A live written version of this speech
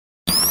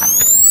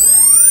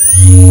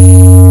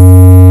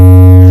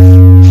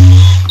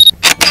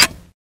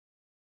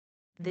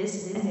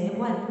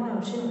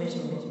machine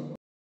vision.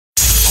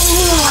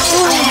 I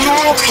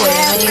have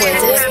one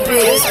with this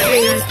bitch.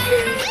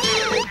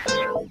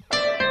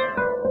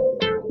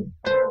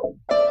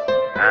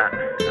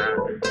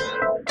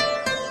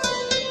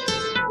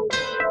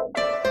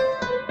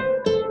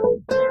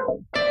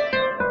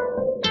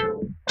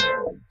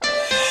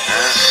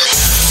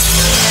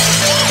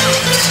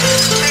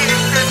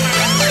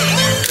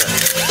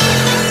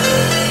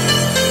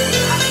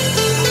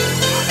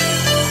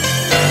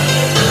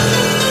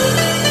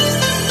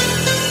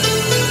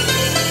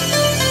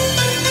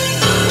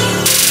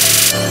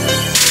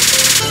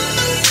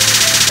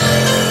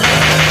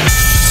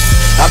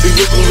 I be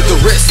whipping with the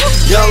wrist.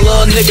 Young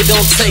little nigga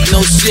don't take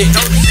no shit.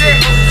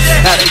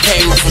 I done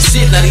came up from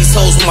shit. Now these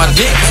hoes on my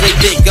dick, cause they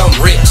think I'm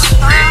rich.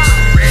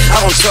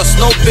 I don't trust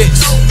no bitch.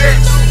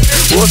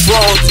 What's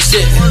wrong with the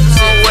shit?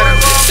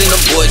 Send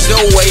them boys your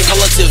way.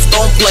 Relatives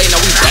don't play.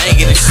 Now we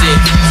banging and shit.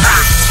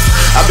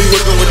 I be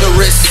whipping with the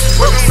wrist.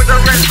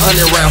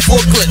 100 round, 4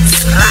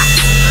 clips.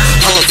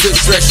 Relatives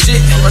stress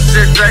shit.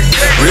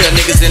 Real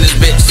niggas in this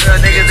bitch.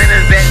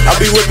 I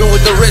be whipping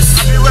with the wrist.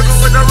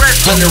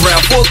 100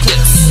 round, 4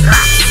 clips.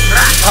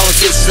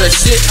 Relatives stress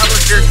shit.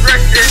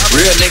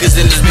 Real niggas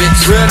in this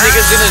bitch. Real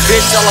niggas in this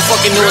bitch. All I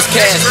fucking know is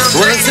cash.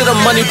 Running to the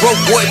money, broke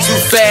boy too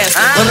fast.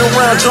 100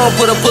 round drum,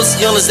 put a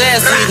pussy on his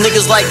ass. These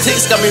niggas like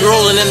ticks got me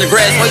rolling in the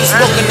grass. While you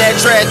smoking that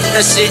trash,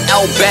 that shit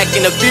out back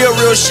in the field.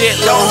 Real shit,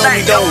 little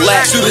homie don't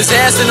laugh. Shoot his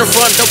ass in the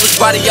front, dump his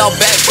body out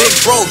back. Big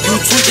bro, you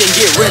tweaking,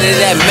 get rid of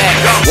that Mac.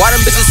 Why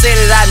them bitches say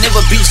that I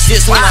never beat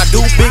shit? So when I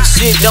do big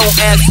shit, don't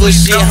ask for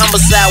shit.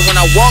 Homicide when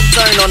I walk,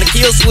 turn on the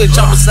kill switch.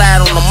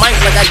 Homicide on the mic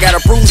like I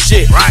gotta prove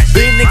shit.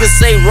 Big niggas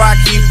say rock,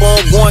 keep on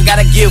going.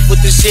 Gotta give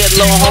with this shit,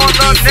 little homie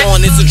keep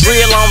on. It's a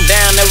drill, I'm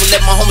down. Never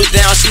let my homies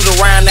down. Shoot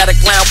around at a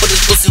clown, put his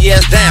pussy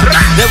ass down.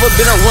 Never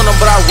been a runner,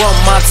 but I run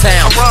my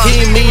town.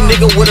 He and me,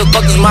 nigga, where the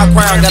fuck is my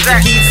crown? Got the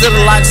key to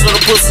the lock, so the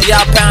pussy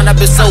I pound. I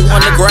been so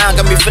underground,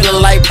 got me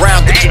feeling like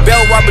Brown. Get your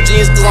bell rubber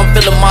jeans, cause I'm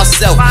feeling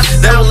myself.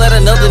 Never let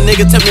another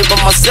nigga tell me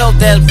about myself.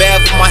 That's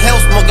bad for my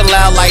health, smoking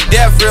loud like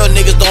that. Real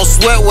niggas don't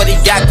sweat what he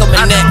got coming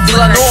next. Cause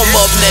I know I'm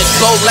up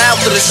next, blow loud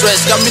for the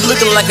stress. Got me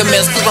looking like a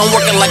mess, cause I'm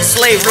working like a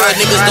slave. Real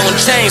niggas don't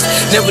change.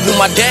 Never knew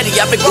my daddy,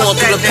 I been going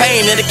through the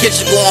pain. In the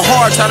kitchen going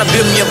hard, trying to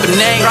build me up a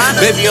name.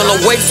 Baby on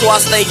the way, so I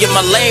stay in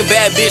my lane.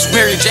 Bad bitch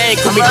Mary Jane,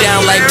 cool me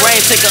down like rain.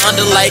 Take her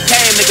under like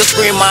Kane, niggas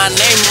scream my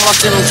name. I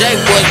send them J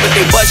boys, but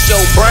they bust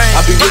your brain.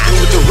 I be whipping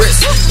with the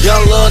wrist.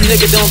 Young little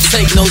nigga don't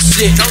take no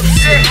shit.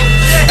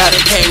 I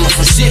done came up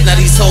from shit. Now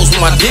these hoes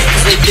on my dick,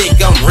 cause they think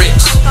I'm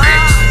rich.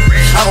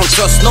 I don't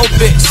trust no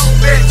bitch.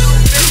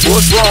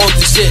 What's wrong with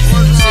the shit?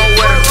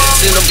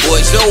 Send them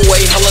boys your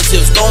way.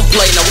 Relatives don't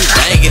play. Now we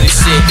banging and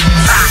shit.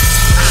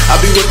 I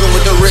be whipping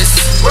with the wrist.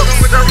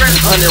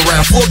 100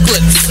 round, 4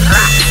 clips.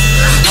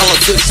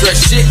 Relatives stress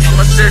shit.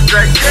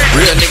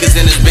 Real niggas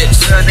in this bitch.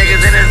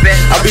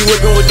 I be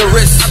whipping with the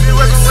wrist.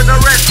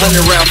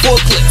 100 round, 4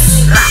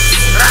 clips.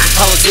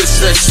 Relatives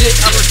stress shit.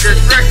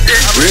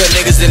 Real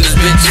niggas in this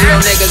bitch. Real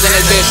niggas in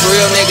this bitch.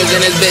 Real niggas in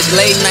this bitch.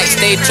 Late night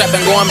stay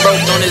trapping, going broke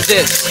on his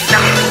disc.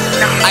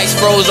 Ice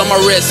froze on my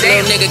wrist.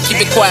 Little nigga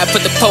keep it quiet,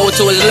 put the pole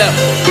to his lip.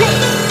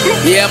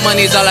 Yeah,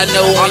 money's all I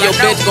know. On your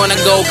bitch gonna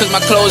go, cause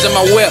my clothes in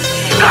my whip.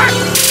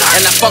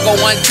 And I fuck her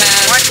one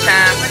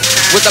time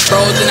with the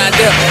bros and I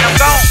dip.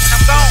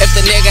 If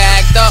the nigga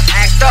act up,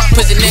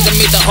 pussy nigga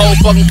meet the whole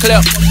fucking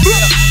clip.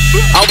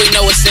 All we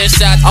know is send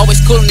shots,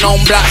 always coolin' on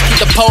blocks,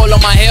 keep the pole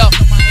on my hip.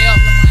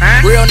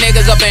 Real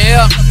niggas up in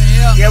here.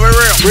 Yeah, we're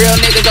real. Real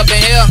niggas up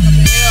in here.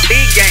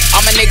 Big gang.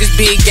 All my niggas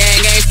big gang,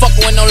 ain't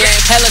fuckin' with no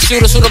lame. Hella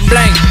shooters who the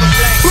blank.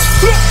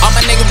 All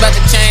my niggas about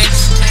to change.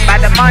 By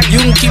the money.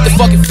 You can keep the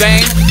fucking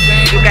fame.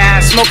 You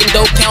guys. Smoking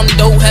dope, counting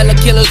dope. Hella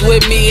killers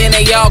with me and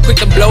they all quick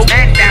to blow.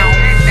 Man down.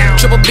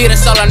 Triple B,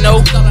 that's all I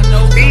know.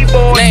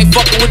 B-boy. They ain't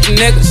fucking with you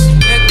niggas.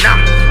 Nah.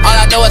 All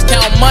I know is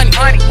counting money.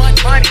 Money.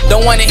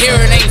 Don't wanna hear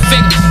it, ain't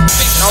figures.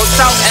 No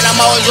talk. And I'm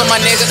always with my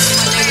niggas.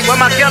 Where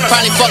my killer?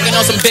 Probably fucking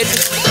on some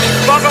bitches.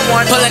 Fucking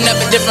one. Pulling up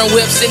in different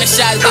whips, in the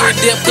shots, then we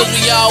dip, cause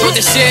we all with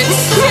the shit.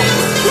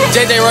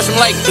 JJ rush him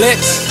like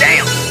blitz.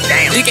 Damn.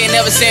 Zeke ain't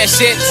never saying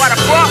shit. What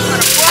the fuck?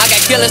 I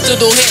got killers to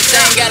do hits,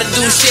 I ain't gotta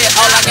do shit.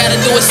 All I gotta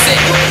do is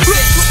sit.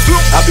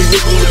 I be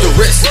whipping with the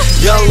wrist.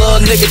 Young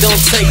little nigga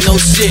don't take no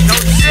shit.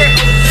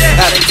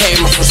 I done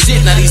came up from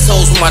shit. Now these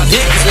hoes on my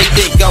dick, cause they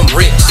think I'm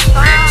rich.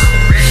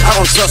 I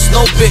don't trust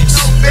no bitch.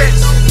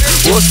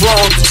 What's wrong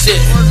with the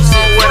shit?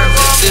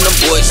 Send them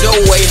boys your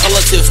way.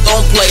 Relatives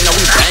don't play. Now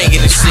we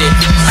banging and shit.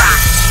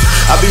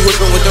 I be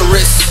whipping with the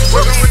wrist.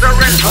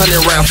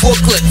 100 round, 4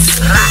 clips.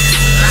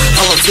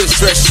 Relatives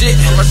stress shit.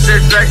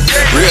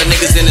 Real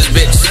niggas in this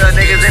bitch.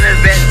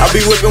 I be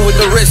whipping with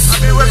the wrist.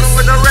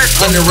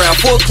 100 round,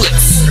 4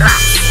 clips.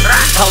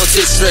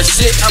 Relatives stress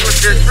shit.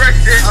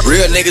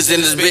 Real niggas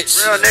in this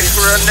bitch. Real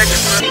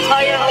niggas.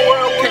 Higher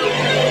world cake,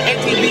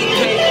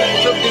 ATBK.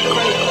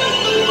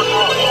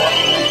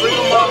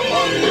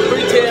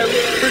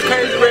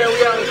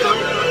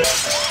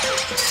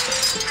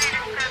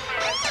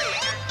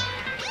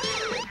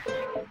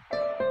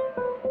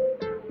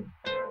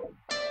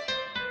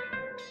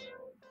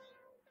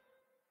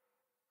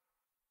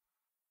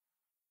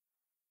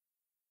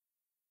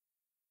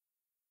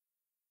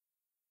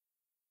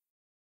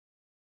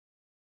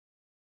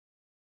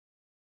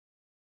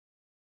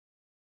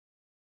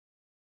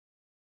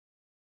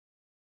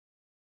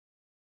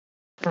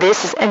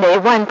 This is an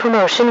A1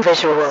 promotion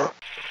visual.